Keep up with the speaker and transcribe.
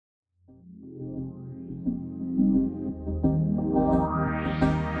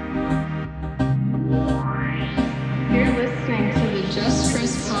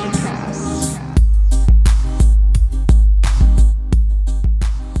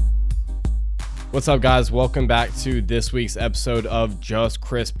What's up, guys? Welcome back to this week's episode of Just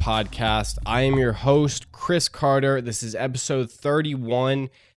Chris Podcast. I am your host, Chris Carter. This is episode 31,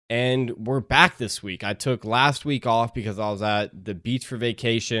 and we're back this week. I took last week off because I was at the beach for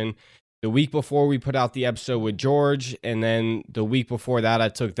vacation. The week before, we put out the episode with George, and then the week before that, I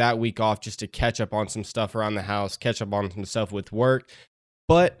took that week off just to catch up on some stuff around the house, catch up on some stuff with work.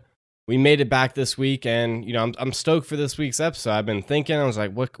 But we made it back this week, and I'm stoked for this week's episode. I've been thinking, I was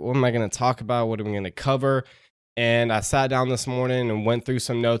like, what am I going to talk about? What are we going to cover? And I sat down this morning and went through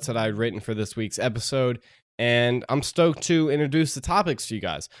some notes that I'd written for this week's episode, and I'm stoked to introduce the topics to you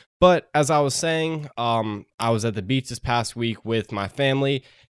guys. But as I was saying, I was at the beach this past week with my family,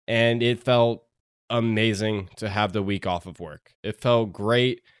 and it felt amazing to have the week off of work. It felt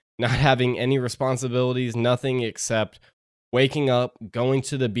great not having any responsibilities, nothing except waking up, going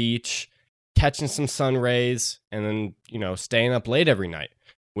to the beach, catching some sun rays, and then, staying up late every night,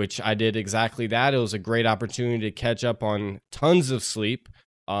 which I did exactly that. It was a great opportunity to catch up on tons of sleep.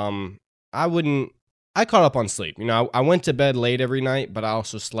 I caught up on sleep. I went to bed late every night, but I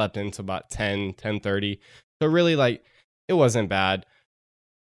also slept into about 10:30. So really, it wasn't bad.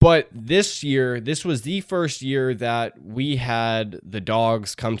 But this year, this was the first year that we had the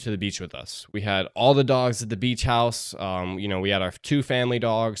dogs come to the beach with us. We had all the dogs at the beach house. We had our two family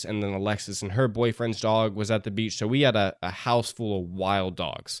dogs, and then Alexis and her boyfriend's dog was at the beach. So we had a house full of wild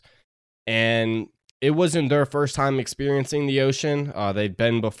dogs. And it wasn't their first time experiencing the ocean. They'd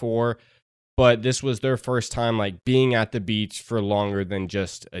been before, but this was their first time being at the beach for longer than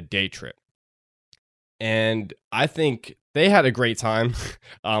just a day trip. And I think they had a great time.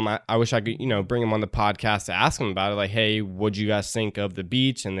 I wish I could, bring them on the podcast to ask them about it. Like, hey, what'd you guys think of the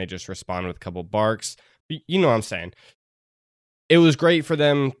beach? And they just responded with a couple barks. You know what I'm saying? It was great for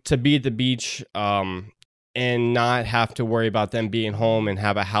them to be at the beach and not have to worry about them being home and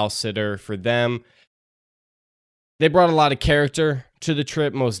have a house sitter for them. They brought a lot of character to the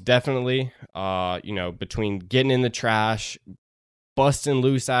trip, most definitely. Between getting in the trash, busting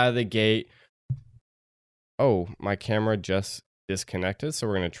loose out of the gate. Oh, my camera just disconnected, so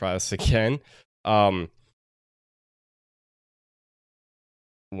we're going to try this again. 1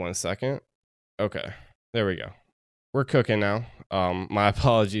 second. Okay, there we go. We're cooking now. My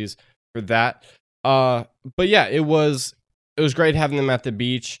apologies for that. But yeah, it was great having them at the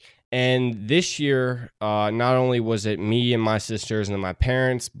beach. And this year, not only was it me and my sisters and then my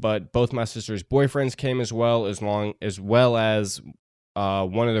parents, but both my sisters' boyfriends came as well as one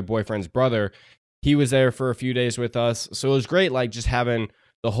of their boyfriend's brother. He was there for a few days with us. So it was great, just having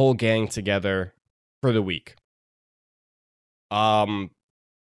the whole gang together for the week. I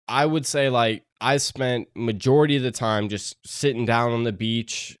would say, I spent majority of the time just sitting down on the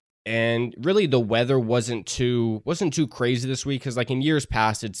beach, and really the weather wasn't too crazy this week, because in years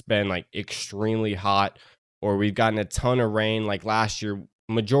past, it's been extremely hot, or we've gotten a ton of rain. Last year,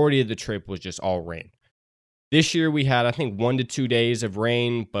 majority of the trip was just all rain. This year we had, I think, 1 to 2 days of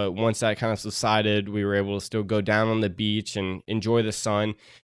rain, but once that kind of subsided, we were able to still go down on the beach and enjoy the sun.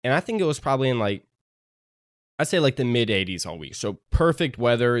 And I think it was probably in I'd say the mid 80s all week. So perfect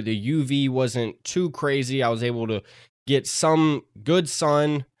weather. The UV wasn't too crazy. I was able to get some good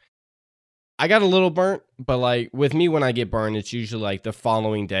sun. I got a little burnt, but with me, when I get burned, it's usually the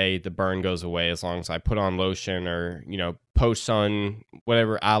following day, the burn goes away, as long as I put on lotion or, post sun,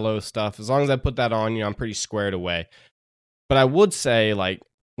 whatever aloe stuff. As long as I put that on, I'm pretty squared away. But I would say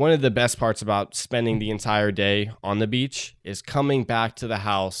one of the best parts about spending the entire day on the beach is coming back to the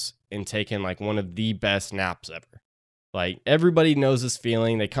house and taking one of the best naps ever. Everybody knows this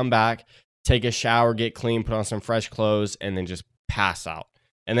feeling. They come back, take a shower, get clean, put on some fresh clothes, and then just pass out.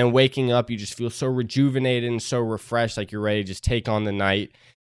 And then waking up, you just feel so rejuvenated and so refreshed, you're ready to just take on the night.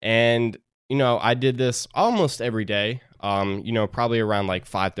 And, I did this almost every day, probably around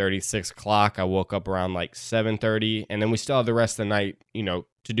 5:30, 6 o'clock. I woke up around 7:30, and then we still have the rest of the night,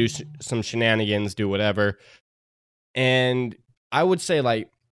 to do some shenanigans, do whatever. And I would say the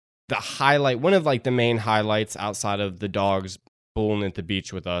highlight, one of the main highlights outside of the dogs bulling at the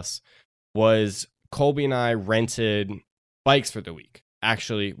beach with us, was Colby and I rented bikes for the week.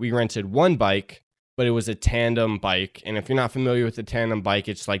 Actually, we rented one bike, but it was a tandem bike. And if you're not familiar with the tandem bike,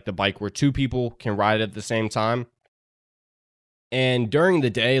 it's the bike where two people can ride at the same time. And during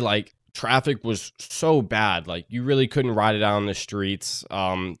the day, traffic was so bad. You really couldn't ride it out on the streets.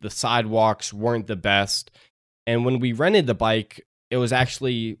 The sidewalks weren't the best. And when we rented the bike, it was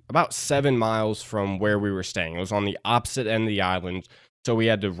actually about 7 miles from where we were staying. It was on the opposite end of the island. So we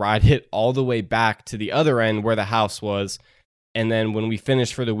had to ride it all the way back to the other end where the house was. And then when we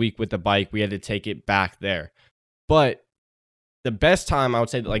finished for the week with the bike, we had to take it back there. But the best time, I would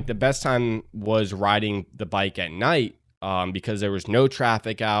say, like the best time was riding the bike at night, because there was no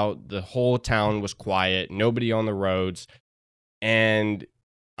traffic out. The whole town was quiet, nobody on the roads. And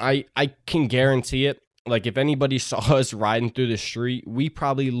I can guarantee it. Like if anybody saw us riding through the street, we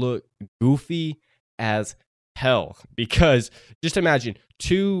probably look goofy as hell, because just imagine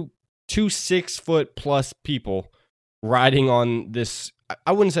two 6 foot plus people riding on this.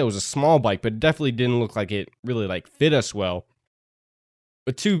 I wouldn't say it was a small bike, but it definitely didn't look like it really like fit us well.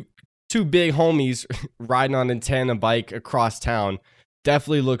 But two big homies riding on a tandem bike across town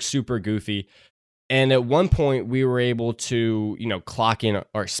definitely looked super goofy. And at one point, we were able to, clock in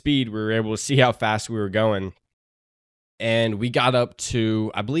our speed. We were able to see how fast we were going. And we got up to,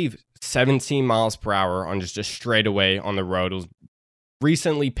 I believe, 17 miles per hour on just a straightaway on the road. It was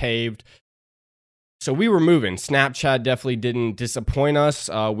recently paved. So we were moving. Snapchat definitely didn't disappoint us.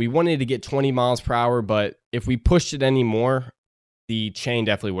 We wanted to get 20 miles per hour, but if we pushed it any more, the chain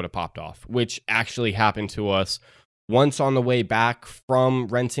definitely would have popped off, which actually happened to us once on the way back from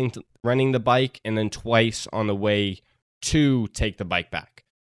renting the bike, and then twice on the way to take the bike back.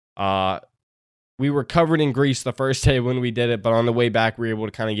 We were covered in grease the first day when we did it, but on the way back, we were able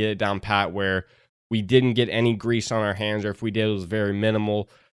to kind of get it down pat where we didn't get any grease on our hands, or if we did, it was very minimal.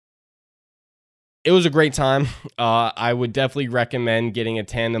 It was a great time. I would definitely recommend getting a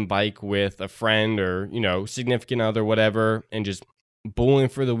tandem bike with a friend or, significant other, whatever, and just bowling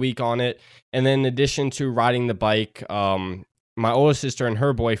for the week on it. And then in addition to riding the bike, my older sister and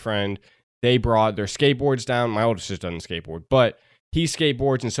her boyfriend, they brought their skateboards down. My older sister doesn't skateboard, but he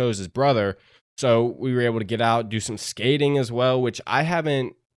skateboards and so does his brother. So we were able to get out, do some skating as well, which I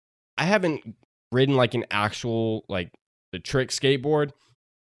haven't ridden like an actual, like the trick skateboard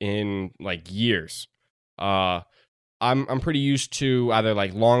in like years. I'm pretty used to either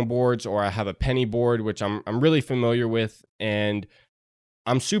like longboards, or I have a penny board, which I'm really familiar with. And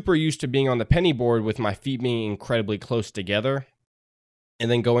I'm super used to being on the penny board with my feet being incredibly close together.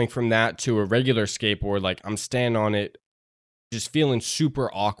 And then going from that to a regular skateboard, like I'm standing on it, just feeling super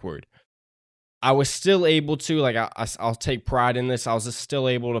awkward. I was still able to, like, I'll take pride in this. I was just still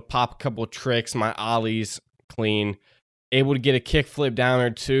able to pop a couple tricks, my ollies clean, able to get a kickflip down or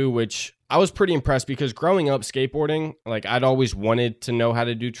two, which I was pretty impressed, because growing up skateboarding, like I'd always wanted to know how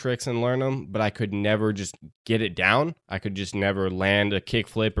to do tricks and learn them, but I could never just get it down. I could just never land a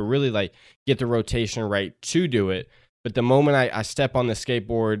kickflip or really like get the rotation right to do it. But the moment I step on the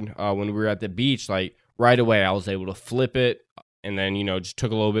skateboard when we were at the beach, like right away I was able to flip it, and then, just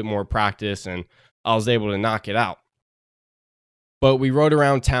took a little bit more practice and I was able to knock it out. But we rode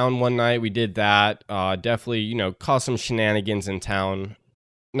around town one night. We did that. Definitely, caused some shenanigans in town.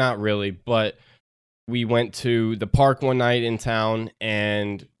 Not really, but we went to the park one night in town,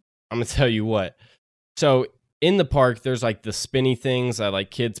 and I'm going to tell you what. So in the park, there's like the spinny things that like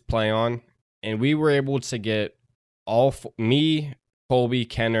kids play on. And we were able to get me, Colby,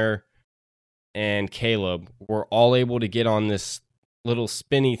 Kenner, and Caleb were all able to get on this little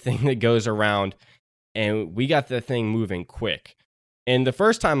spinny thing that goes around, and we got the thing moving quick. And the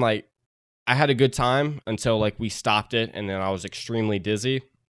first time, like, I had a good time until like we stopped it, and then I was extremely dizzy.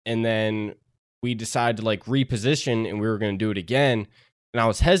 And then we decided to like reposition, and we were going to do it again. And I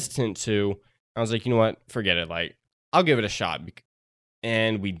was hesitant to. I was like, you know what? Forget it. Like, I'll give it a shot.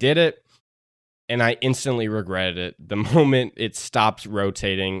 And we did it. And I instantly regretted it the moment it stopped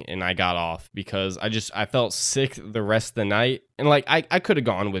rotating and I got off, because I felt sick the rest of the night. And like, I could have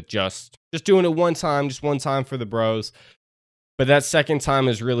gone with just doing it just one time for the bros. But that second time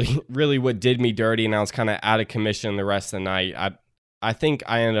is really, really what did me dirty. And I was kind of out of commission the rest of the night. I think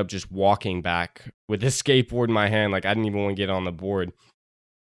I ended up just walking back with this skateboard in my hand. Like, I didn't even want to get on the board.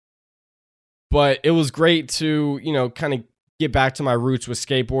 But it was great to, kind of get back to my roots with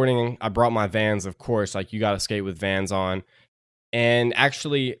skateboarding. I brought my Vans, of course. Like, you got to skate with Vans on. And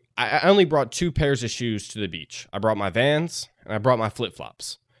actually, I only brought 2 pairs of shoes to the beach. I brought my Vans and I brought my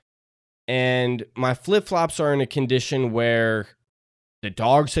flip-flops. And my flip-flops are in a condition where the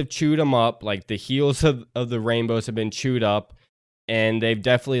dogs have chewed them up. Like, the heels of the Rainbows have been chewed up. And they've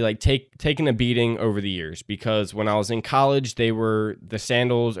definitely like taken a beating over the years, because when I was in college, they were the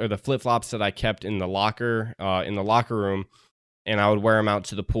sandals or the flip-flops that I kept in the locker room. And I would wear them out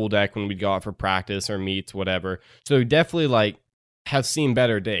to the pool deck when we'd go out for practice or meets, whatever. So they definitely like have seen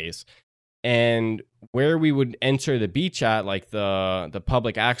better days. And where we would enter the beach at, like the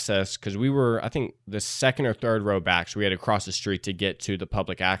public access, because we were, I think, the second or third row back, so we had to cross the street to get to the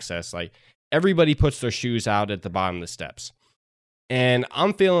public access. Like, everybody puts their shoes out at the bottom of the steps. And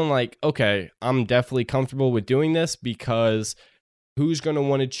I'm feeling like, okay, I'm definitely comfortable with doing this, because who's going to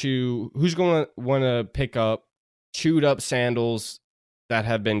want to pick up chewed up sandals that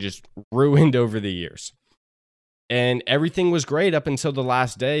have been just ruined over the years. And everything was great up until the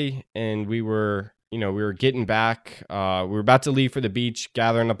last day. And we were getting back. We were about to leave for the beach,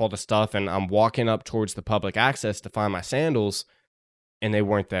 gathering up all the stuff. And I'm walking up towards the public access to find my sandals. And they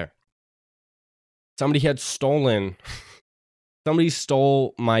weren't there. Somebody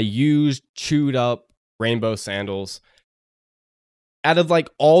stole my used, chewed up rainbow sandals. Out of like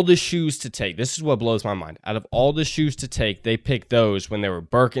all the shoes to take, this is what blows my mind. Out of all the shoes to take, they picked those when there were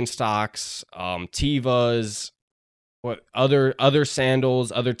Birkenstocks, Tevas, what other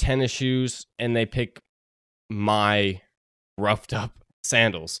sandals, other tennis shoes, and they pick my roughed up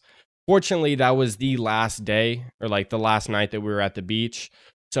sandals. Fortunately, that was the last day, or like the last night that we were at the beach.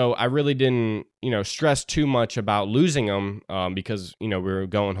 So I really didn't, stress too much about losing them because, we were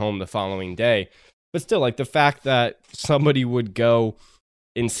going home the following day. But still, like the fact that somebody would go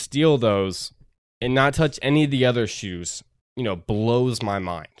and steal those and not touch any of the other shoes, blows my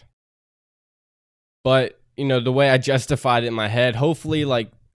mind. But, the way I justified it in my head, hopefully,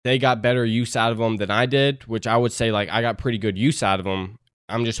 like they got better use out of them than I did, which I would say, like, I got pretty good use out of them.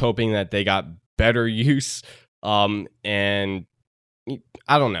 I'm just hoping that they got better use. And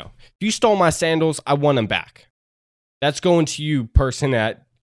I don't know. If you stole my sandals, I want them back. That's going to you, person at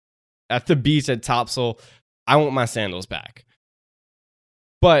the beach at Topsail. I want my sandals back.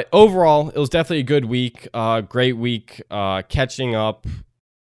 But overall, it was definitely a good week. Great week. Catching up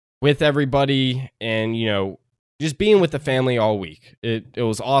with everybody and, just being with the family all week. It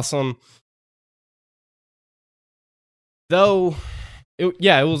was awesome. Though, it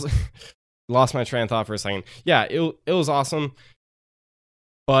was... Lost my train of thought for a second. Yeah, it was awesome.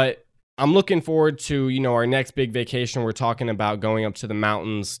 But I'm looking forward to, our next big vacation. We're talking about going up to the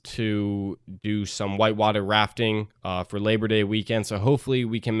mountains to do some whitewater rafting for Labor Day weekend. So hopefully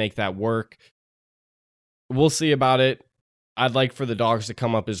we can make that work. We'll see about it. I'd like for the dogs to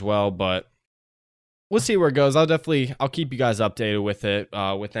come up as well, but we'll see where it goes. I'll keep you guys updated with it,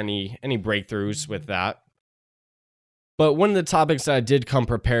 with any breakthroughs with that. But one of the topics that I did come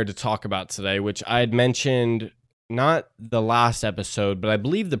prepared to talk about today, which I had mentioned not the last episode, but I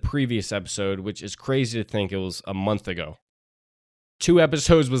believe the previous episode, which is crazy to think it was a month ago. 2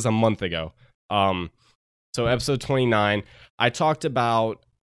 episodes was a month ago. So episode 29, I talked about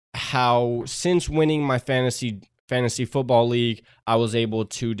how since winning my fantasy football league, I was able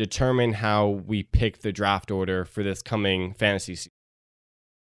to determine how we pick the draft order for this coming fantasy season.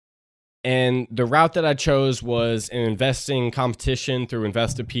 And the route that I chose was an investing competition through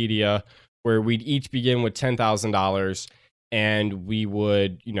Investopedia, where we'd each begin with $10,000 and we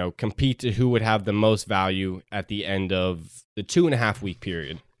would, compete to who would have the most value at the end of the 2.5 week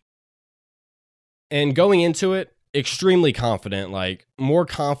period. And going into it, extremely confident, like more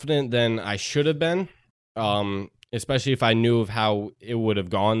confident than I should have been, especially if I knew of how it would have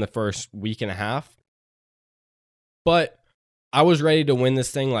gone the first week and a half. But I was ready to win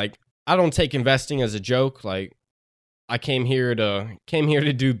this thing. Like, I don't take investing as a joke. Like, I came here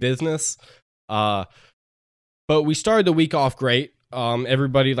to do business. But we started the week off great.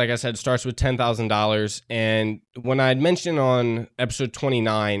 Everybody, like I said, starts with $10,000. And when I had mentioned on episode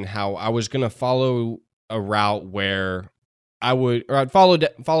 29 how I was going to follow a route where I'd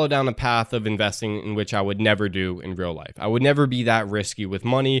follow down a path of investing in which I would never do in real life. I would never be that risky with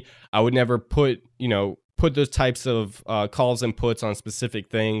money. I would never put those types of calls and puts on specific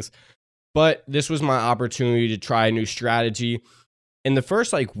things. But this was my opportunity to try a new strategy. And the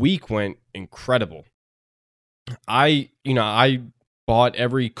first week went incredible. I bought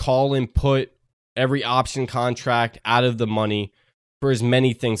every call and put, every option contract out of the money for as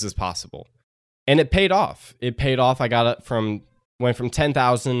many things as possible. And it paid off. I went from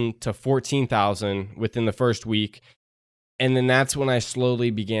 10,000 to 14,000 within the first week. And then that's when I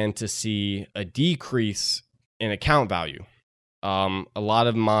slowly began to see a decrease in account value. A lot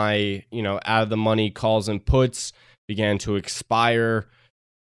of my, out of the money calls and puts began to expire.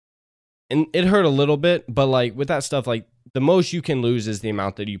 And it hurt a little bit, but with that stuff, the most you can lose is the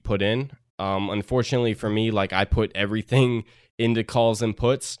amount that you put in. Unfortunately for me, I put everything into calls and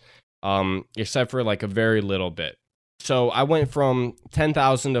puts, except for a very little bit. So I went from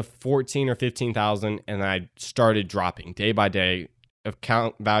 10,000 to 14 or 15,000, and I started dropping day by day.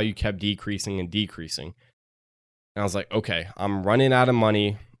 Account value kept decreasing and decreasing. And I was like, okay, I'm running out of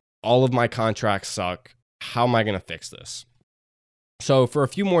money. All of my contracts suck. How am I going to fix this? So for a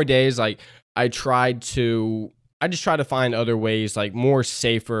few more days, I just tried to find other ways, more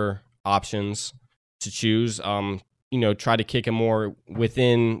safer options to choose. Try to kick it more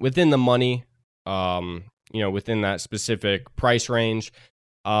within the money, within that specific price range.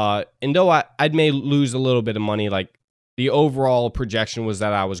 And though I may lose a little bit of money, like the overall projection was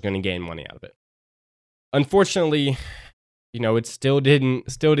that I was going to gain money out of it. Unfortunately, it still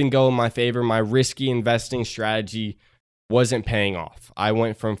didn't go in my favor. My risky investing strategy wasn't paying off. I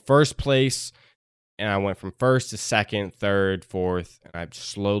went from first place, and I went from first to second, third, fourth, and I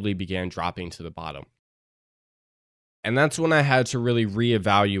slowly began dropping to the bottom. And that's when I had to really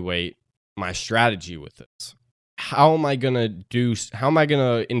reevaluate my strategy with this. How am I going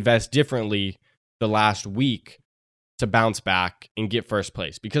to invest differently the last week to bounce back and get first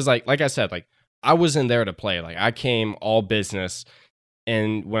place? Because like I said, like I wasn't there to play. Like I came all business.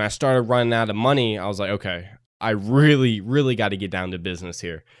 And when I started running out of money, I was like, okay, I really, really got to get down to business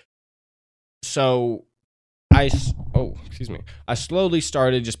here. So I slowly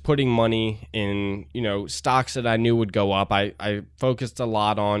started just putting money in, stocks that I knew would go up. I focused a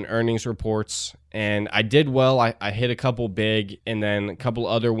lot on earnings reports, and I did well. I hit a couple big, and then a couple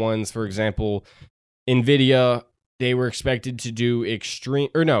other ones. For example, Nvidia, they were expected to do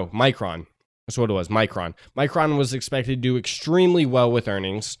Micron. That's what it was, Micron. Micron was expected to do extremely well with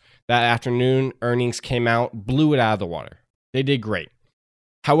earnings. That afternoon, earnings came out, blew it out of the water. They did great.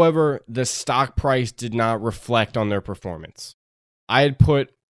 However, the stock price did not reflect on their performance. I had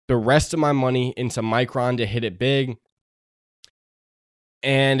put the rest of my money into Micron to hit it big,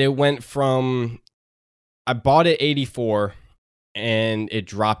 and it went from, I bought it 84, and it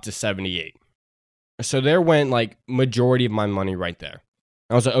dropped to 78. So there went like majority of my money right there.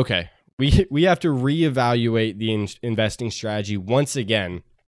 I was like, okay, we have to reevaluate the investing strategy once again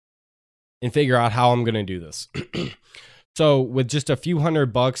and figure out how I'm going to do this. So with just a few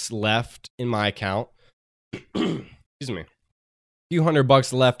 $100 left in my account, few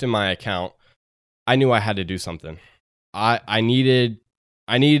 $100 left in my account, I knew I had to do something. I needed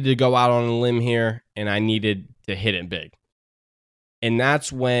to go out on a limb here, and I needed to hit it big. And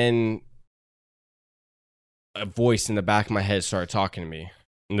that's when a voice in the back of my head started talking to me.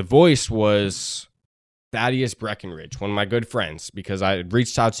 And the voice was Thaddeus Breckenridge, one of my good friends, because I had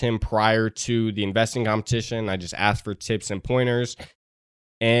reached out to him prior to the investing competition. I just asked for tips and pointers.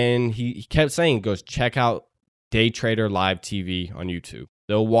 And he kept saying, he goes, check out Day Trader Live TV on YouTube.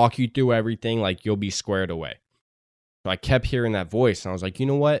 They'll walk you through everything, like you'll be squared away. So I kept hearing that voice, and I was like, you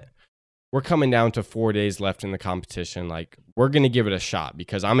know what? We're coming down to 4 days left in the competition. Like, we're going to give it a shot,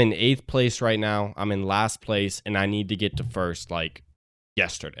 because I'm in 8th place right now. I'm in last place, and I need to get to first, like,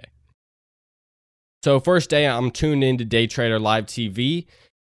 yesterday. So first day, I'm tuned into Day Trader Live TV,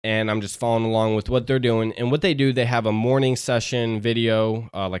 and I'm just following along with what they're doing. And what they do, they have a morning session video,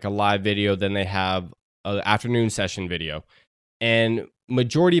 like a live video. Then they have an afternoon session video. And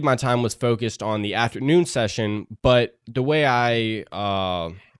majority of my time was focused on the afternoon session, but the way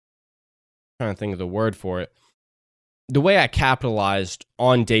trying to think of the word for it, the way I capitalized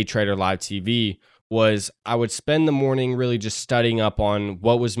on Day Trader Live TV was I would spend the morning really just studying up on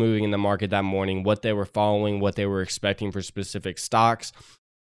what was moving in the market that morning, what they were following, what they were expecting for specific stocks.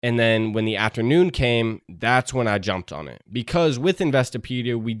 And then when the afternoon came, that's when I jumped on it. Because with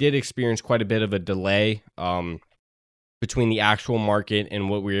Investopedia, we did experience quite a bit of a delay between the actual market and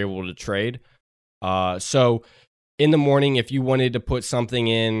what we were able to trade. So in the morning, if you wanted to put something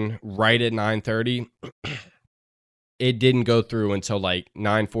in right at 9:30, it didn't go through until like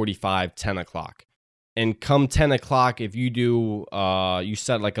 9:45, 10 o'clock. And come 10 o'clock, if you do, you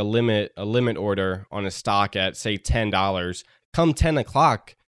set like a limit order on a stock at say $10, come 10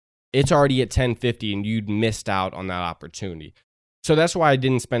 o'clock, it's already at 10.50 and you'd missed out on that opportunity. So that's why I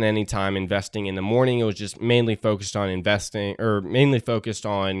didn't spend any time investing in the morning. It was just mainly focused on investing, or mainly focused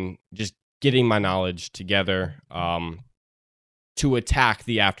on just getting my knowledge together to attack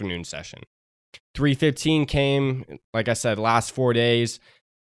the afternoon session. 3:15 came, like I said, last 4 days,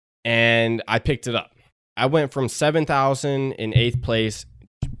 and I picked it up. I went from 7,000 in 8th place,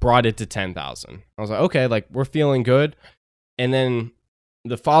 brought it to 10,000. I was like, okay, like we're feeling good. And then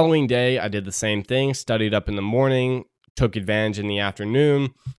the following day, I did the same thing, studied up in the morning, took advantage in the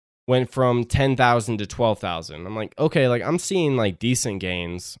afternoon, went from 10,000 to 12,000. I'm like, okay, like I'm seeing like decent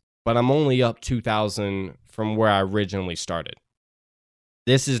gains, but I'm only up 2,000 from where I originally started.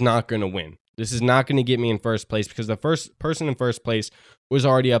 This is not going to win. This is not going to get me in first place, because the first person in first place was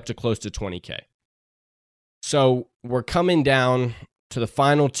already up to close to 20K. So we're coming down to the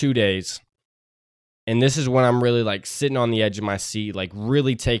final 2 days. And this is when I'm really like sitting on the edge of my seat, like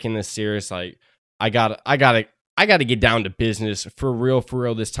really taking this serious. Like I gotta get down to business for real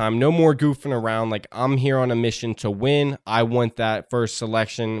this time. No more goofing around. Like I'm here on a mission to win. I want that first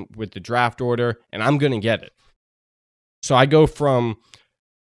selection with the draft order, and I'm going to get it. So I go from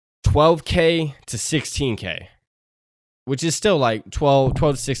 12K to 16K which is still like 12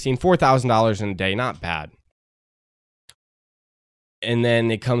 to 16, $4,000 in a day. Not bad. And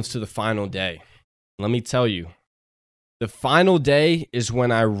then it comes to the final day. Let me tell you, the final day is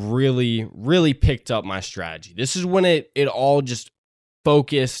when I really, really picked up my strategy. This is when it all just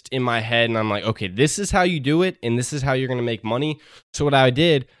focused in my head. And I'm like, okay, this is how you do it. And this is how you're going to make money. So what I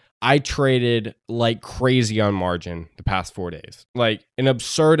did, I traded like crazy on margin the past 4 days. Like an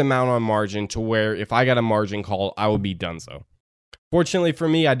absurd amount on margin to where if I got a margin call, I would be done so. Fortunately for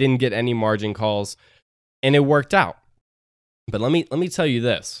me, I didn't get any margin calls and it worked out. But let me tell you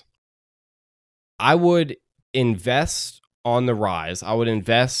this. I would invest on the rise. I would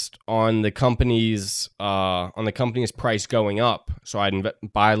invest on the company's price going up. So I'd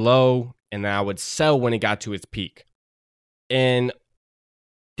buy low and then I would sell when it got to its peak. And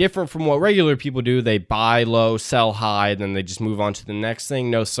different from what regular people do, they buy low, sell high, then they just move on to the next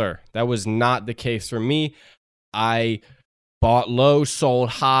thing. No, sir. That was not the case for me. I bought low, sold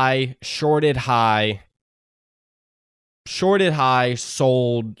high, shorted high,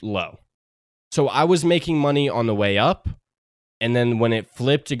 sold low. So I was making money on the way up. And then when it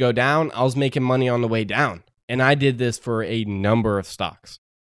flipped to go down, I was making money on the way down. And I did this for a number of stocks.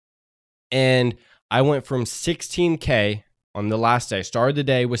 And I went from 16K on the last day. Started the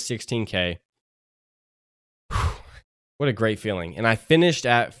day with 16K. What a great feeling. And I finished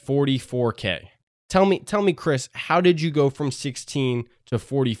at 44K. Tell me, Chris, how did you go from 16 to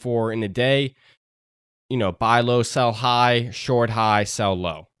 44 in a day? You know, buy low, sell high, short high, sell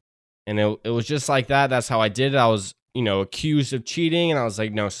low. And it was just like that. That's how I did it. I was, accused of cheating. And I was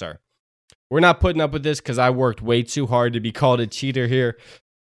like, no, sir. We're not putting up with this because I worked way too hard to be called a cheater here.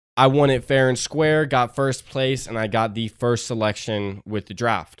 I won it fair and square, got first place, and I got the first selection with the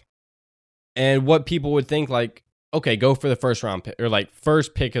draft. And what people would think, like, okay, go for the first round pick, or like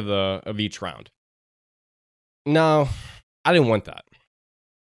first pick of each round. No, I didn't want that.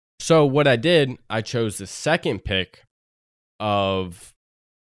 So what I did, I chose the second pick of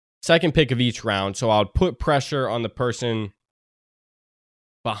each round. So I would put pressure on the person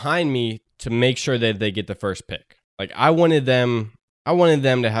behind me to make sure that they get the first pick. Like I wanted them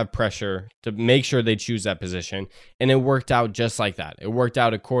to have pressure to make sure they choose that position. And it worked out just like that. It worked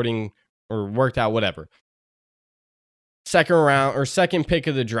out whatever. Second pick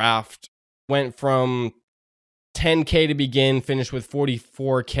of the draft went from 10K to begin, finished with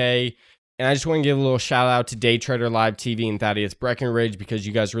 44K. And I just want to give a little shout out to Day Trader Live TV and Thaddeus Breckenridge because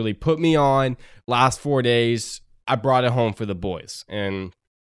you guys really put me on. Last 4 days, I brought it home for the boys. And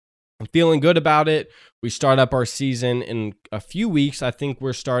I'm feeling good about it. We start up our season in a few weeks. I think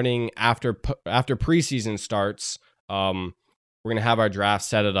we're starting after preseason starts. We're going to have our draft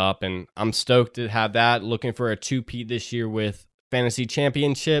set it up, and I'm stoked to have that. Looking for a two-peat this year with fantasy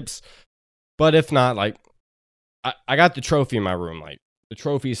championships. But if not, like, I got the trophy in my room. Like, the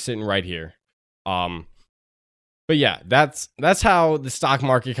trophy is sitting right here. But yeah, that's how the stock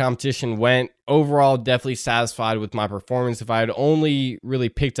market competition went. Overall, definitely satisfied with my performance. If I had only really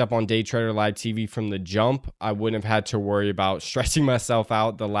picked up on Day Trader Live TV from the jump, I wouldn't have had to worry about stressing myself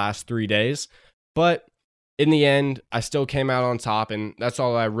out the last 3 days. But in the end, I still came out on top, and that's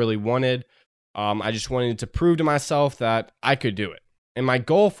all I really wanted. I just wanted to prove to myself that I could do it. And my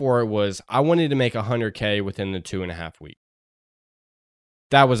goal for it was I wanted to make 100K within the 2.5 weeks.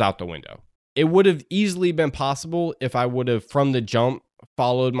 That was out the window. It would have easily been possible if I would have, from the jump,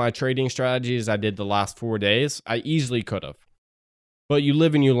 followed my trading strategy as I did the last 4 days. I easily could have. But you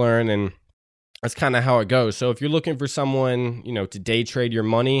live and you learn, and that's kind of how it goes. So if you're looking for someone, to day trade your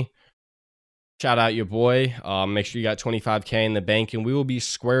money, shout out your boy. Make sure you got 25K in the bank, and we will be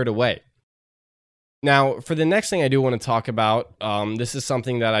squared away. Now, for the next thing I do want to talk about, this is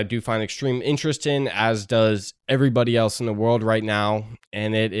something that I do find extreme interest in, as does everybody else in the world right now,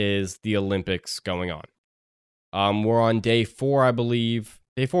 and it is the Olympics going on. We're on day 4, I believe.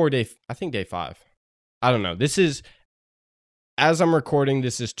 Day 4 or I think day 5. I don't know. This is, as I'm recording,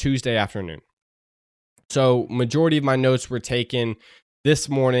 this is Tuesday afternoon. So majority of my notes were taken this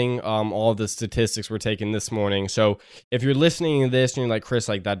morning. All of the statistics were taken this morning. So if you're listening to this and you're like, Chris,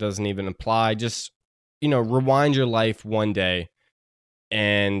 like that doesn't even apply, just rewind your life one day,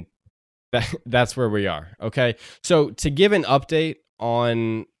 and that's where we are. Okay. So to give an update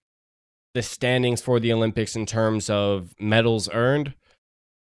on the standings for the Olympics in terms of medals earned,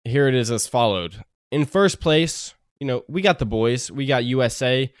 here it is as followed. In first place, we got the boys. We got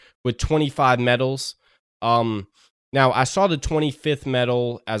USA with 25 medals. Now, I saw the 25th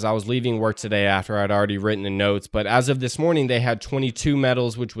medal as I was leaving work today after I'd already written the notes, but as of this morning, they had 22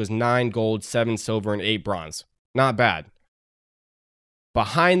 medals, which was 9 gold, 7 silver, and 8 bronze. Not bad.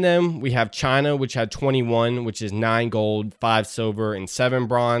 Behind them, we have China, which had 21, which is 9 gold, 5 silver, and 7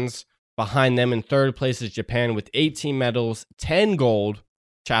 bronze. Behind them in third place is Japan with 18 medals, 10 gold,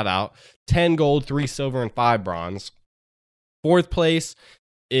 shout out, 10 gold, 3 silver, and 5 bronze. Fourth place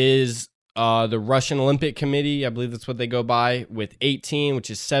is the Russian Olympic Committee, I believe that's what they go by, with 18, which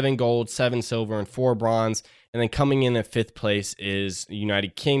is 7 gold, 7 silver, and 4 bronze. And then coming in at fifth place is the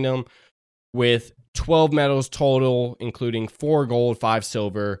United Kingdom with 12 medals total, including 4 gold, 5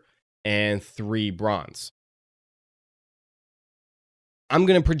 silver, and 3 bronze. I'm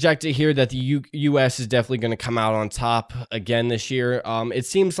going to project it here that the U.S. is definitely going to come out on top again this year. It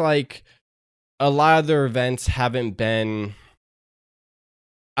seems like a lot of their events haven't been,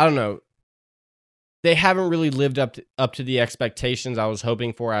 I don't know, they haven't really lived up to the expectations I was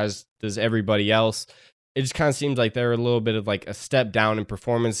hoping for, as does everybody else. It just kind of seems like they're a little bit of like a step down in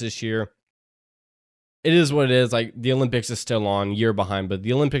performance this year. It is what it is. Like, the Olympics is still on, year behind, but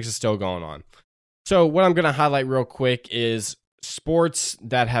the Olympics is still going on. So what I'm going to highlight real quick is sports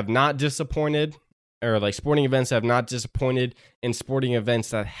that have not disappointed, or like sporting events that have not disappointed, and sporting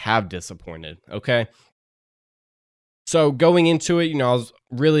events that have disappointed. Okay. So going into it, I was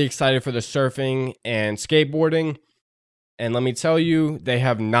really excited for the surfing and skateboarding. And let me tell you, they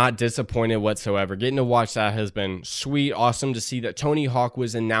have not disappointed whatsoever. Getting to watch that has been sweet. Awesome to see that Tony Hawk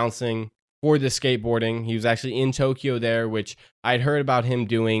was announcing for the skateboarding. He was actually in Tokyo there, which I'd heard about him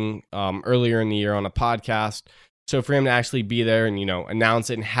doing earlier in the year on a podcast. So for him to actually be there and, announce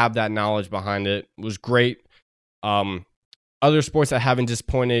it and have that knowledge behind it was great. Other sports that haven't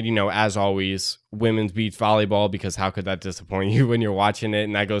disappointed, as always, women's beach volleyball, because how could that disappoint you when you're watching it?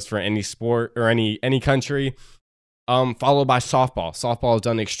 And that goes for any sport or any country. Followed by softball. Softball has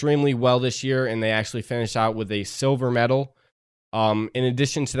done extremely well this year, and they actually finished out with a silver medal. In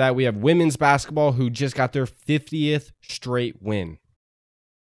addition to that, we have women's basketball, who just got their 50th straight win.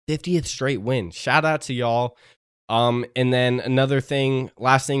 50th straight win. Shout out to y'all. And then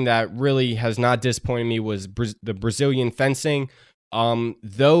last thing that really has not disappointed me was the Brazilian fencing.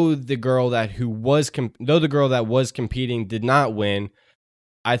 Though the girl that was competing did not win,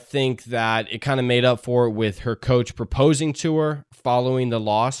 I think that it kind of made up for it with her coach proposing to her following the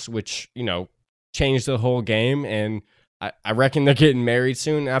loss, which, changed the whole game. And I reckon they're getting married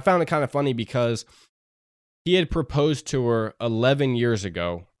soon. And I found it kind of funny because he had proposed to her 11 years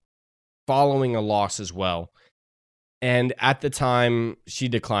ago following a loss as well. And at the time, she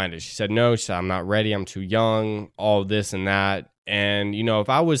declined it. She said, no, she said, I'm not ready. I'm too young, all this and that. And, if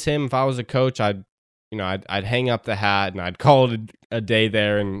I was him, if I was a coach, I'd hang up the hat and I'd call it a day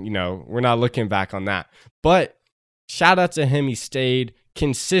there. And, we're not looking back on that. But shout out to him. He stayed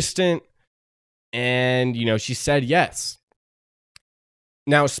consistent. And, she said yes.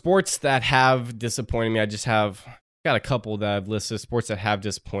 Now, sports that have disappointed me, got a couple that I've listed, sports that have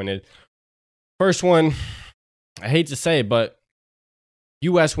disappointed. First one, I hate to say it, but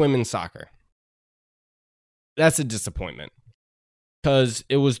U.S. women's soccer. That's a disappointment because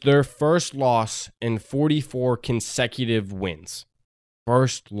it was their first loss in 44 consecutive wins.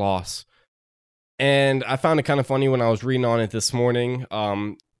 First loss. And I found it kind of funny when I was reading on it this morning.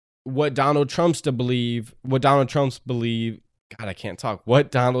 What Donald Trump believes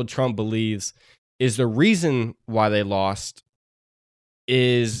is the reason why they lost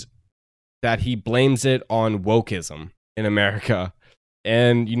is that he blames it on wokeism in America.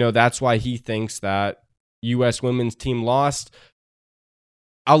 And, that's why he thinks that U.S. women's team lost.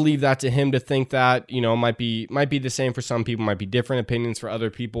 I'll leave that to him to think that, might be the same for some people, might be different opinions for other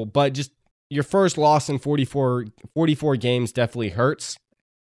people. But just your first loss in 44 games definitely hurts.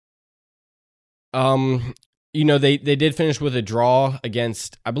 They did finish with a draw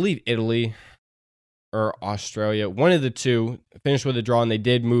against, I believe, Italy or Australia. One of the two finished with a draw, and they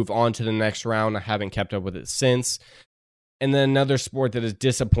did move on to the next round. I haven't kept up with it since. And then another sport that has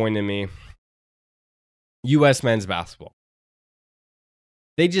disappointed me, U.S. men's basketball.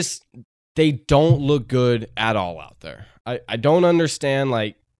 They don't look good at all out there. I don't understand,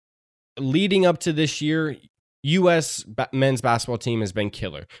 leading up to this year, U.S. men's basketball team has been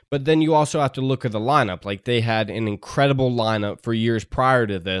killer. But then you also have to look at the lineup. They had an incredible lineup for years prior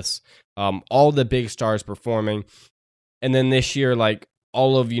to this. All the big stars performing. And then this year,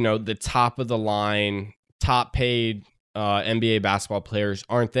 all of, the top of the line, top paid NBA basketball players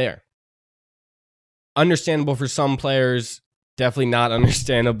aren't there. Understandable for some players, definitely not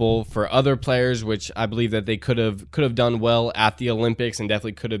understandable for other players, which I believe that they could have done well at the Olympics and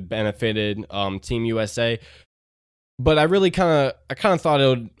definitely could have benefited Team USA. But I kind of thought it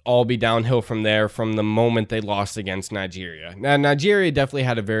would all be downhill from there from the moment they lost against Nigeria. Now, Nigeria definitely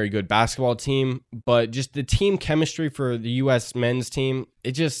had a very good basketball team, but just the team chemistry for the U.S. men's team,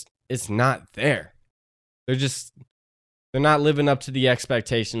 it's not there. They're not living up to the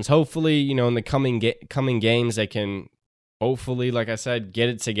expectations. Hopefully, in the coming games, they can hopefully, like I said, get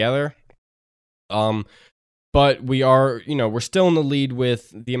it together. But we're still in the lead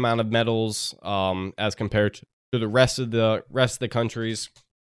with the amount of medals as compared to the rest of the countries.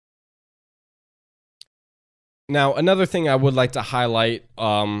 Now, another thing I would like to highlight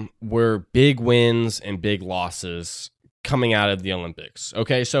were big wins and big losses coming out of the Olympics.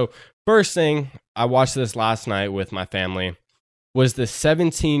 Okay, so first thing, I watched this last night with my family, was the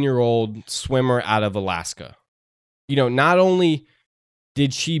 17-year-old swimmer out of Alaska. Not only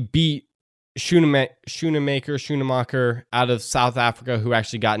did she beat Schoenemaker out of South Africa, who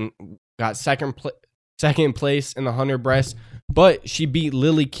actually got second place in the 100 breast, but she beat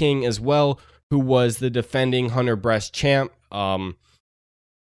Lily King as well, who was the defending 100 breast champ.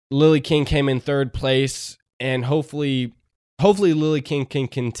 Lily King came in third place, and hopefully Lily King can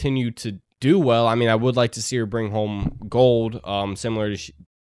continue to do well. I mean, I would like to see her bring home gold, similar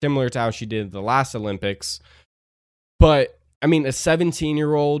to how she did the last Olympics. But I mean, a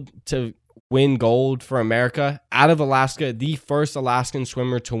 17-year-old to win gold for America out of Alaska, the first Alaskan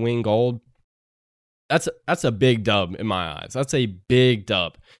swimmer to win gold. That's a big dub in my eyes. That's a big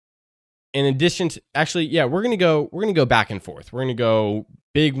dub. In addition to, actually, yeah, we're gonna go back and forth. We're gonna go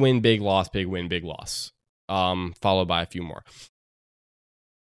big win, big loss, big win, big loss. Followed by a few more.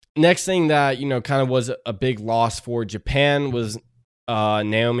 Next thing that kind of was a big loss for Japan was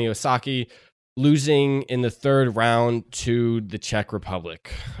Naomi Osaka losing in the third round to the Czech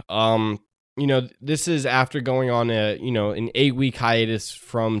Republic. This is after going on an 8-week hiatus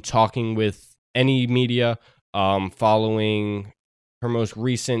from talking with any media, following her most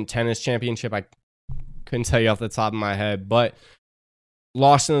recent tennis championship. I couldn't tell you off the top of my head, but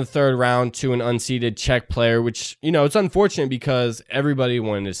lost in the third round to an unseeded Czech player, which, it's unfortunate because everybody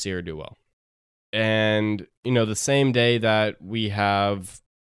wanted to see her do well. And, the same day that we have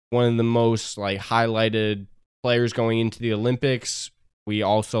one of the most highlighted players going into the Olympics, we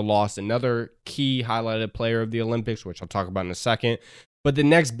also lost another key highlighted player of the Olympics, which I'll talk about in a second. But the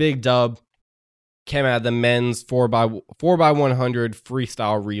next big dub came out of the men's 4x100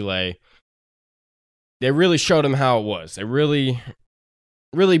 freestyle relay. They really showed them how it was. They really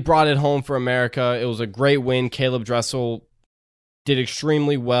brought it home for America. It was a great win. Caleb Dressel did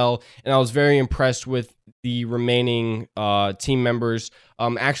extremely well, and I was very impressed with the remaining team members.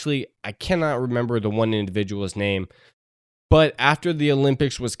 Actually, I cannot remember the one individual's name, but after the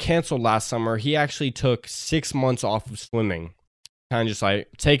Olympics was canceled last summer, he actually took 6 months off of swimming. Kind of just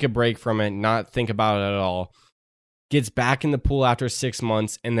take a break from it, not think about it at all. Gets back in the pool after 6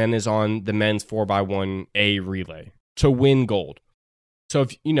 months, and then is on the men's 4x1A relay to win gold. So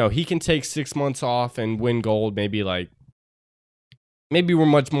if he can take 6 months off and win gold, maybe we're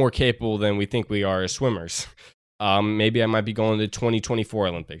much more capable than we think we are as swimmers. Maybe I might be going to the 2024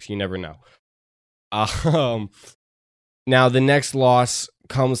 Olympics. You never know. Now the next loss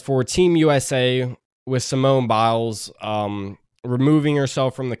comes for Team USA with Simone Biles removing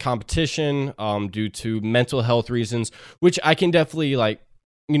herself from the competition due to mental health reasons, which I can definitely I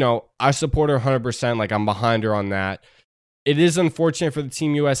support her 100%. I'm behind her on that. It is unfortunate for the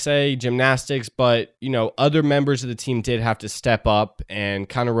Team USA gymnastics, but, other members of the team did have to step up and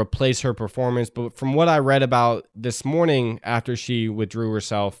kind of replace her performance. But from what I read about this morning after she withdrew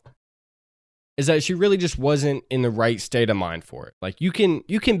herself, is that she really just wasn't in the right state of mind for it. You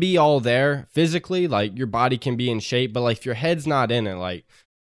can be all there physically, your body can be in shape, but if your head's not in it,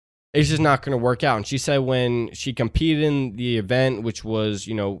 it's just not going to work out. And she said when she competed in the event, which was,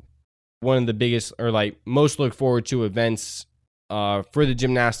 one of the biggest or most look forward to events for the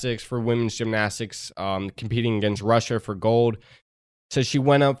gymnastics, for women's gymnastics, competing against Russia for gold. So she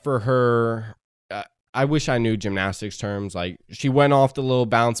went up for her, I wish I knew gymnastics terms. She went off the little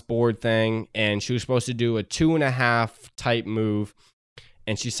bounce board thing, and she was supposed to do a 2.5 type move.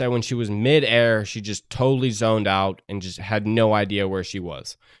 And she said when she was mid-air, she just totally zoned out and just had no idea where she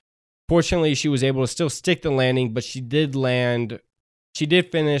was. Fortunately, she was able to still stick the landing, but she did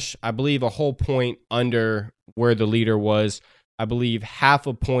finish, I believe, a whole point under where the leader was. I believe half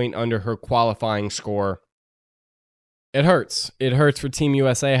a point under her qualifying score. It hurts. It hurts for Team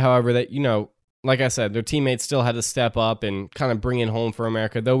USA, however, that, like I said, their teammates still had to step up and kind of bring it home for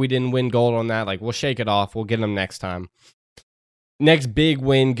America. Though we didn't win gold on that, we'll shake it off. We'll get them next time. Next big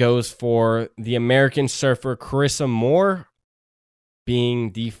win goes for the American surfer Carissa Moore,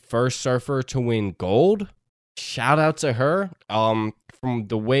 being the first surfer to win gold. shout out to her. From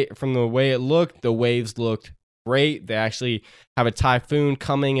the way it looked, the waves looked great. They actually have a typhoon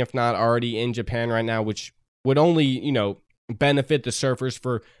coming, if not already in Japan right now, which would only, benefit the surfers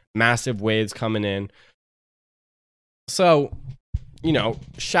for massive waves coming in. So,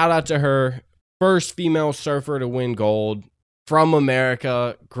 shout out to her. First female surfer to win gold from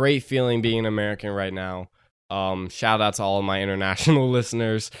America. Great feeling being American right now. Shout out to all of my international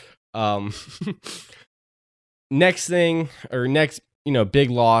listeners. Next big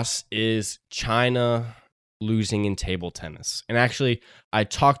loss is China losing in table tennis. And actually, I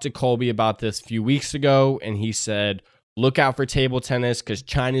talked to Colby about this a few weeks ago, and he said, look out for table tennis because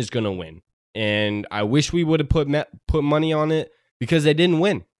China's going to win. And I wish we would have put money on it because they didn't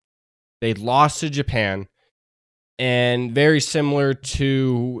win. They lost to Japan. And very similar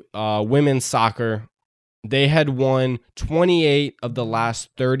to women's soccer, they had won 28 of the last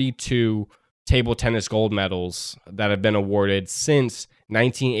 32 table tennis gold medals that have been awarded since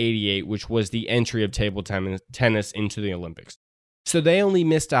 1988, which was the entry of table tennis into the Olympics. So they only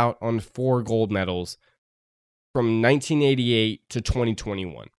missed out on 4 gold medals from 1988 to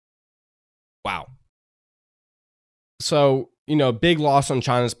 2021. Wow. So, big loss on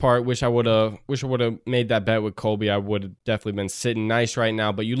China's part. Wish I would have made that bet with Colby. I would have definitely been sitting nice right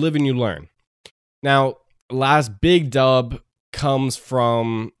now, but you live and you learn. Now, last big dub comes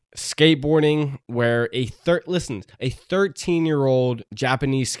from skateboarding, where a 13-year-old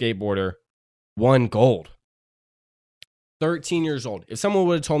Japanese skateboarder won gold. 13 years old. If someone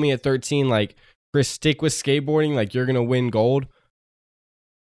would have told me at 13, like, Chris, stick with skateboarding, like, you're going to win gold.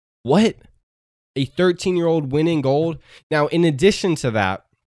 What? A 13-year-old winning gold? Now, in addition to that,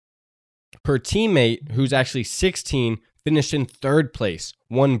 her teammate, who's actually 16, finished in 3rd place,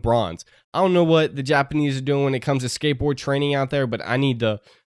 won bronze. I don't know what the Japanese are doing when it comes to skateboard training out there, but I need to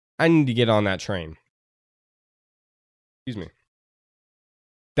get on that train. Excuse me.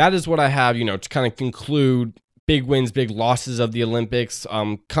 That is what I have, to kind of conclude big wins, big losses of the Olympics.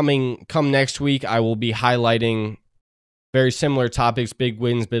 Come next week, I will be highlighting very similar topics: big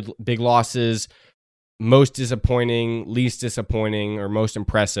wins, big losses, most disappointing, least disappointing, or most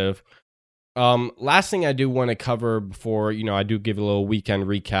impressive. Last thing I do want to cover before, I do give a little weekend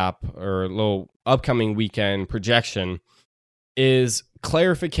recap or a little upcoming weekend projection is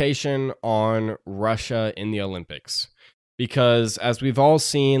clarification on Russia in the Olympics. Because as we've all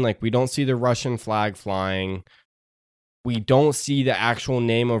seen, like, we don't see the Russian flag flying. We don't see the actual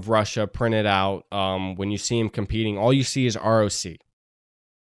name of Russia printed out. When you see him competing, all you see is ROC.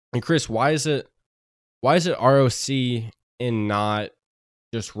 And Chris, why is it ROC and not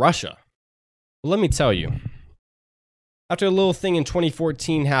just Russia? Well, let me tell you. After a little thing in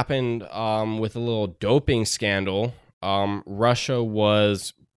 2014 happened with a little doping scandal, Russia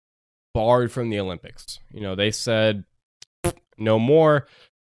was barred from the Olympics. They said, no more.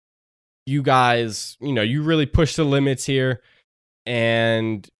 You guys, you really pushed the limits here,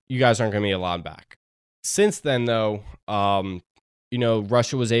 and you guys aren't going to be allowed back. Since then, though,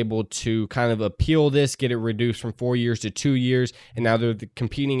 Russia was able to kind of appeal this, get it reduced from 4 years to 2 years, and now they're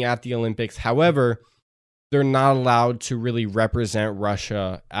competing at the Olympics. However, they're not allowed to really represent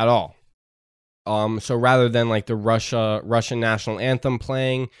Russia at all. So rather than like the Russian national anthem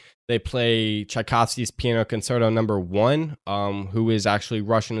playing, they play Tchaikovsky's Piano Concerto No. 1, who is actually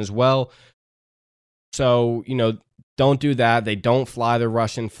Russian as well. So, don't do that. They don't fly the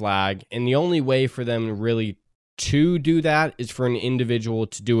Russian flag. And the only way for them really to do that is for an individual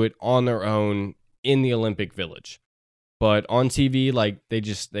to do it on their own in the Olympic Village. But on TV, like,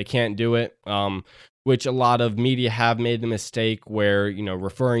 they can't do it, which a lot of media have made the mistake where,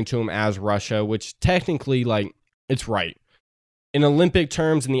 referring to them as Russia, which technically, like, it's right. In Olympic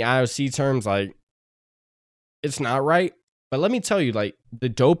terms, in the IOC terms, like, it's not right. But let me tell you, like, the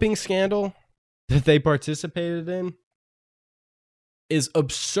doping scandal that they participated in is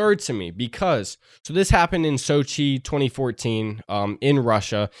absurd to me because, so this happened in Sochi 2014 in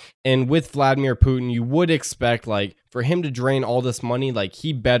Russia, and with Vladimir Putin, you would expect, like, for him to drain all this money, like,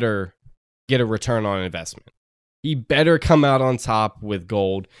 he better get a return on investment. He better come out on top with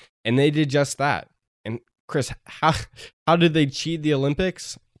gold, and they did just that. And Chris, how did they cheat the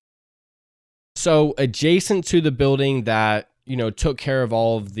Olympics? So adjacent to the building that, took care of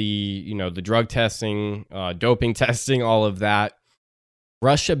all of the, the drug testing, doping testing, all of that,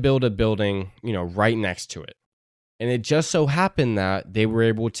 Russia built a building, right next to it. And it just so happened that they were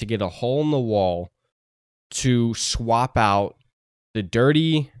able to get a hole in the wall to swap out the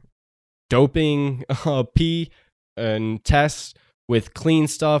dirty doping pee and tests with clean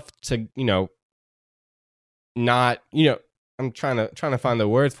stuff to, not, I'm trying to find the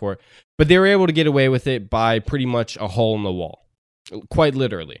words for it, But they were able to get away with it by pretty much a hole in the wall, quite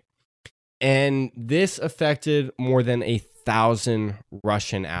literally. And this affected more than 1,000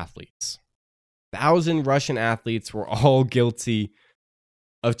 Russian athletes. 1,000 Russian athletes were all guilty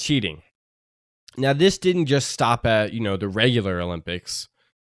of cheating. Now, this didn't just stop at, the regular Olympics.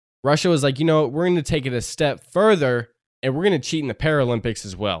 Russia was like, we're going to take it a step further, and we're going to cheat in the Paralympics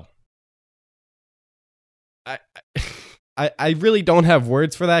as well. I really don't have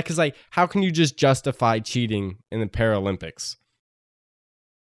words for that, because how can you just justify cheating in the Paralympics?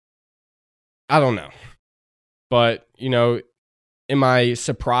 I don't know. But, am I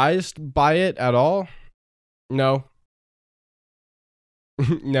surprised by it at all? No.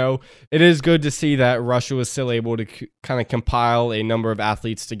 No. It is good to see that Russia was still able to kind of compile a number of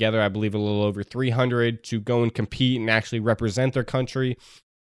athletes together. I believe a little over 300 to go and compete and actually represent their country.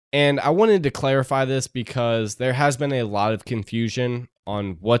 And I wanted to clarify this because there has been a lot of confusion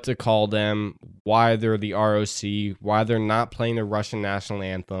on what to call them, why they're the ROC, why they're not playing the Russian national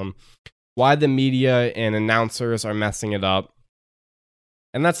anthem, why the media and announcers are messing it up.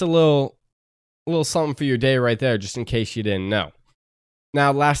 And that's a little something for your day right there, just in case you didn't know.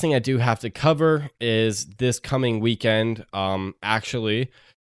 Now, last thing I do have to cover is this coming weekend. Actually,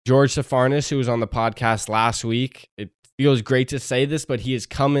 George Safarnis, who was on the podcast last week, it feels great to say this, but he is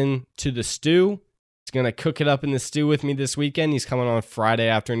coming to the stew. He's going to cook it up in the stew with me this weekend. He's coming on Friday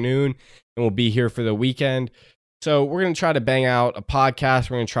afternoon and will be here for the weekend. So we're going to try to bang out a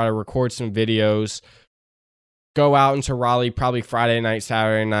podcast. We're going to try to record some videos, go out into Raleigh, probably Friday night,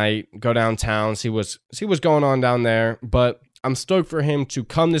 Saturday night, go downtown, see what's going on down there. But I'm stoked for him to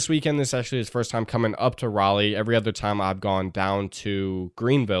come this weekend. This is actually his first time coming up to Raleigh. Every other time I've gone down to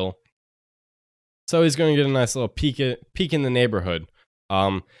Greenville. So he's going to get a nice little peek in the neighborhood.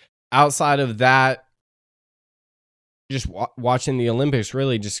 Outside of that, just watching the Olympics,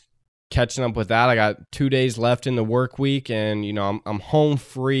 really just catching up with that. I got 2 days left in the work week, and I'm home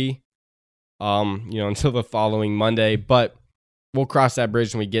free until the following Monday, but we'll cross that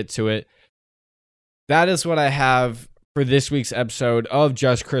bridge when we get to it. That is what I have for this week's episode of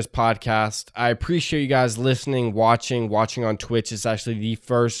Just Chris Podcast. I appreciate you guys listening, watching on Twitch. It's actually the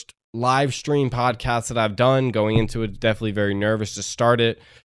first live stream podcast that I've done. Going into it, definitely very nervous to start it,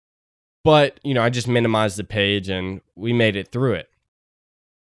 but I just minimized the page and we made it through it.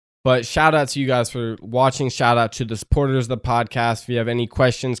 But shout out to you guys for watching. Shout out to the supporters of the podcast. If you have any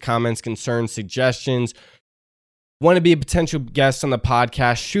questions, comments, concerns, suggestions, want to be a potential guest on the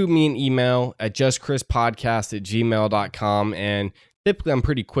podcast, shoot me an email at justchrispodcast@gmail.com. And typically I'm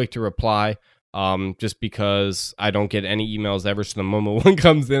pretty quick to reply, just because I don't get any emails ever. So the moment one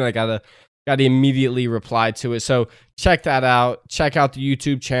comes in, I gotta immediately reply to it. So check that out. Check out the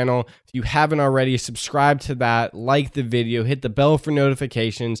YouTube channel. If you haven't already, subscribe to that, like the video, hit the bell for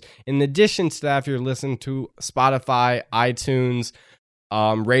notifications. In addition to that, if you're listening to Spotify, iTunes,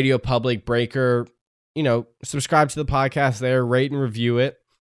 Radio Public, Breaker, subscribe to the podcast there, rate and review it,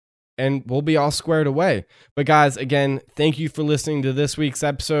 and we'll be all squared away. But guys, again, thank you for listening to this week's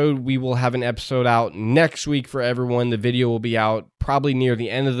episode. We will have an episode out next week for everyone. The video will be out probably near the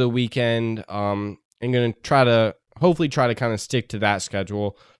end of the weekend. I'm going to hopefully try to kind of stick to that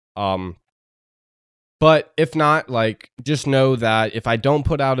schedule. But if not, just know that if I don't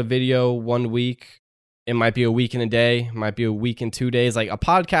put out a video 1 week, it might be a week and a day, it might be a week and 2 days. A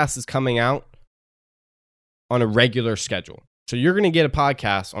podcast is coming out on a regular schedule. So you're going to get a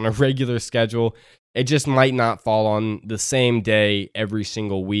podcast on a regular schedule. It just might not fall on the same day every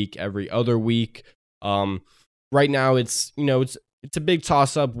single week, every other week. Right now it's a big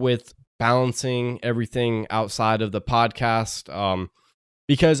toss up with balancing everything outside of the podcast.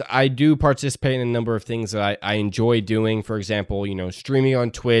 Because I do participate in a number of things that I enjoy doing. For example, streaming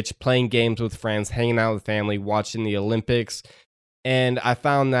on Twitch, playing games with friends, hanging out with family, watching the Olympics. And I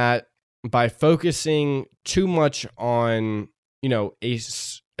found that by focusing too much on, a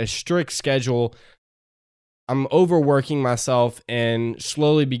strict schedule, I'm overworking myself and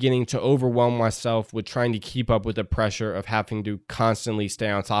slowly beginning to overwhelm myself with trying to keep up with the pressure of having to constantly stay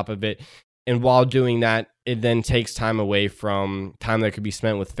on top of it. And while doing that, it then takes time away from time that could be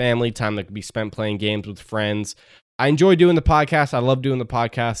spent with family, time that could be spent playing games with friends. I enjoy doing the podcast. I love doing the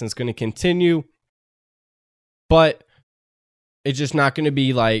podcast, and it's going to continue. But it's just not going to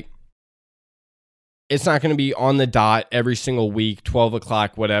be it's not going to be on the dot every single week, 12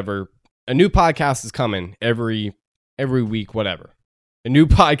 o'clock, whatever. A new podcast is coming every week, whatever. A new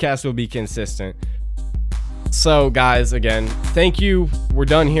podcast will be consistent. So guys, again, thank you. We're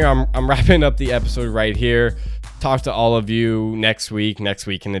done here. I'm wrapping up the episode right here. Talk to all of you next week in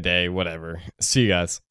a day, whatever. See you guys.